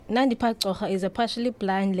Nandipha Gcora is a partially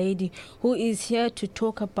blind lady who is here to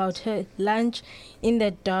talk about her Lunch in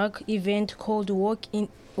the Dark event called Walk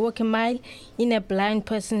a Mile in a Blind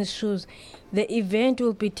Person's Shoes. The event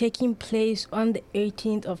will be taking place on the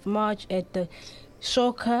 18th of March at the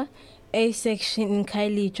SHAWCO A Section in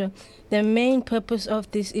Khayelitsha. The main purpose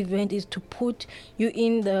of this event is to put you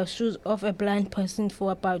in the shoes of a blind person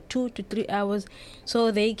for about 2 to 3 hours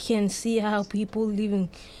so they can see how people living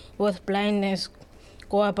with blindness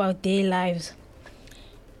go about their lives.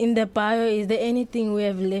 In the bio, is there anything we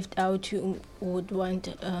have left out you would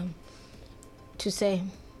want to say?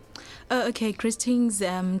 Okay, greetings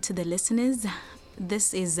to the listeners.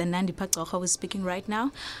 This is Nandipha Gcora who is speaking right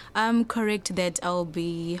now. I'm correct that I'll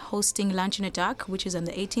be hosting Lunch in the Dark, which is on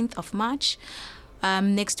the 18th of March.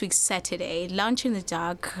 Next week, Saturday. Lunch in the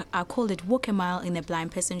Dark, I called it Walk a Mile in a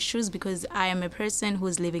Blind Person's Shoes because I am a person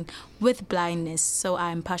who's living with blindness, so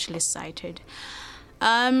I'm partially sighted.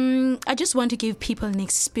 I just want to give people an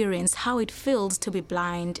experience, how it feels to be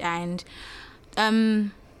blind, and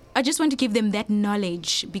I just want to give them that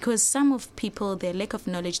knowledge because some of people, their lack of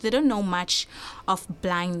knowledge, they don't know much of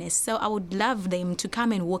blindness. So I would love them to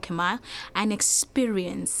come and walk a mile and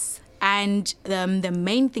experience. And the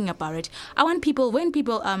main thing about it, I want people, when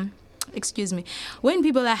people are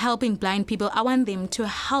helping blind people, I want them to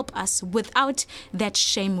help us without that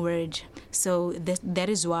shame word. So that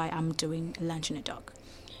is why I'm doing Lunch in the Dark.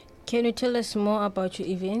 Can you tell us more about your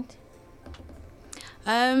event?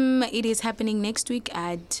 It is happening next week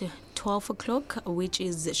at 12 o'clock, which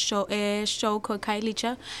is SHAWCO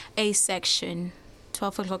Khayelitsha A Section,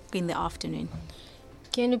 12 o'clock in the afternoon.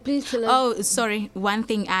 Can you please tell us? Oh, sorry, one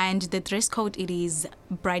thing, and the dress code, it is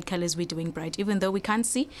bright colors. We're doing bright, even though we can't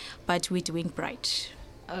see, but we're doing bright.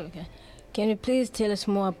 Okay. Can you please tell us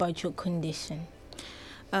more about your condition?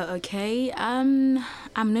 Okay, I'm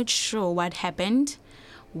not sure what happened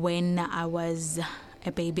when I was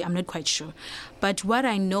a baby. I'm not quite sure. But what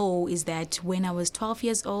I know is that when I was 12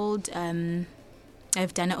 years old,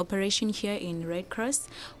 I've done an operation here in Red Cross,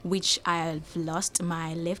 which I've lost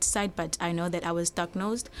my left side, but I know that I was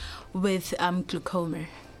diagnosed with glaucoma.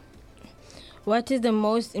 What is the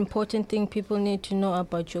most important thing people need to know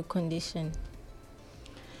about your condition?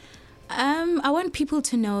 I want people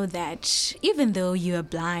to know that even though you are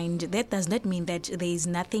blind, that does not mean that there is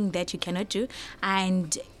nothing that you cannot do.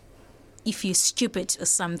 And if you're stupid or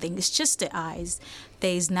something, it's just the eyes.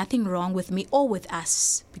 There is nothing wrong with me or with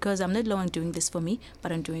us, because I'm not alone doing this for me,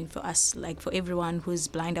 but I'm doing it for us, like for everyone who's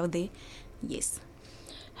blind out there. Yes.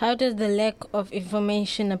 How does the lack of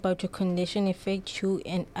information about your condition affect you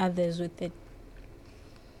and others with it?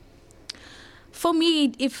 For me,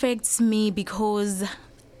 it affects me because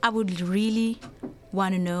I would really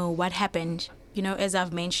want to know what happened. You know, as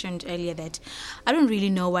I've mentioned earlier, that I don't really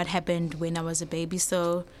know what happened when I was a baby.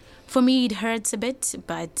 So for me, it hurts a bit,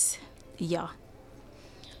 but yeah.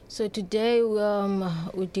 So today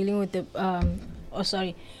we're dealing with the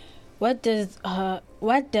what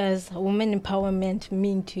does woman empowerment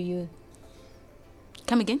mean to you?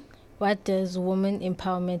 Come again? What does woman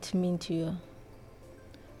empowerment mean to you?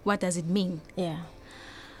 What does it mean? Yeah.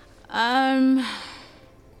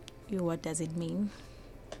 What does it mean?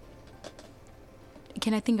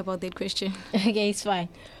 Can I think about that question? Okay, it's fine.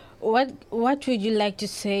 What would you like to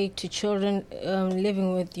say to children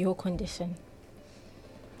living with your condition?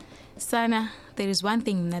 Sana, there is one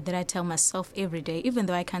thing that I tell myself every day. Even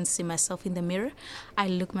though I can't see myself in the mirror, I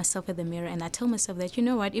look myself at the mirror and I tell myself that, you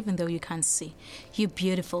know what, even though you can't see, you're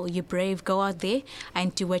beautiful, you're brave, go out there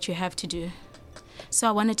and do what you have to do. So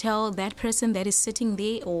I want to tell that person that is sitting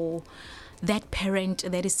there, or that parent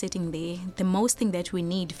that is sitting there, the most thing that we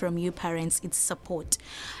need from you parents is support.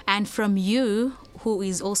 And from you who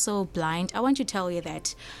is also blind, I want to tell you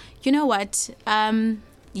that, you know what,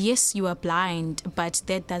 yes, you are blind, but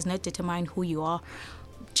that does not determine who you are.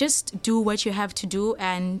 Just do what you have to do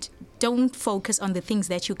and don't focus on the things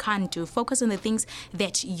that you can't do. Focus on the things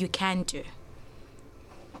that you can do.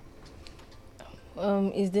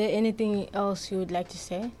 Is there anything else you would like to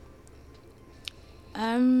say?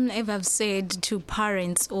 If I've said to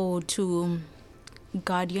parents or to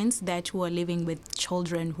guardians that who are living with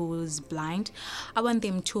children who's blind, I want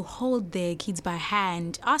them to hold their kids by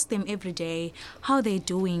hand, ask them every day how they're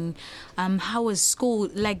doing, how is school,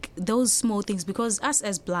 like those small things, because us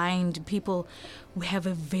as blind people, we have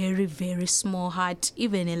a very, very small heart.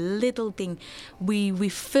 Even a little thing, we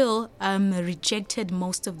feel rejected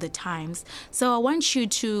most of the times. So I want you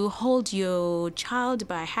to hold your child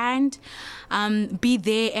by hand, be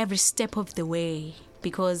there every step of the way,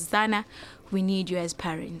 because Zana, we need you as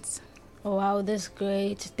parents. Oh, wow, that's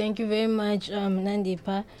great. Thank you very much,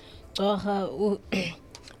 Nandipha Gcora,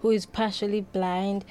 who is partially blind,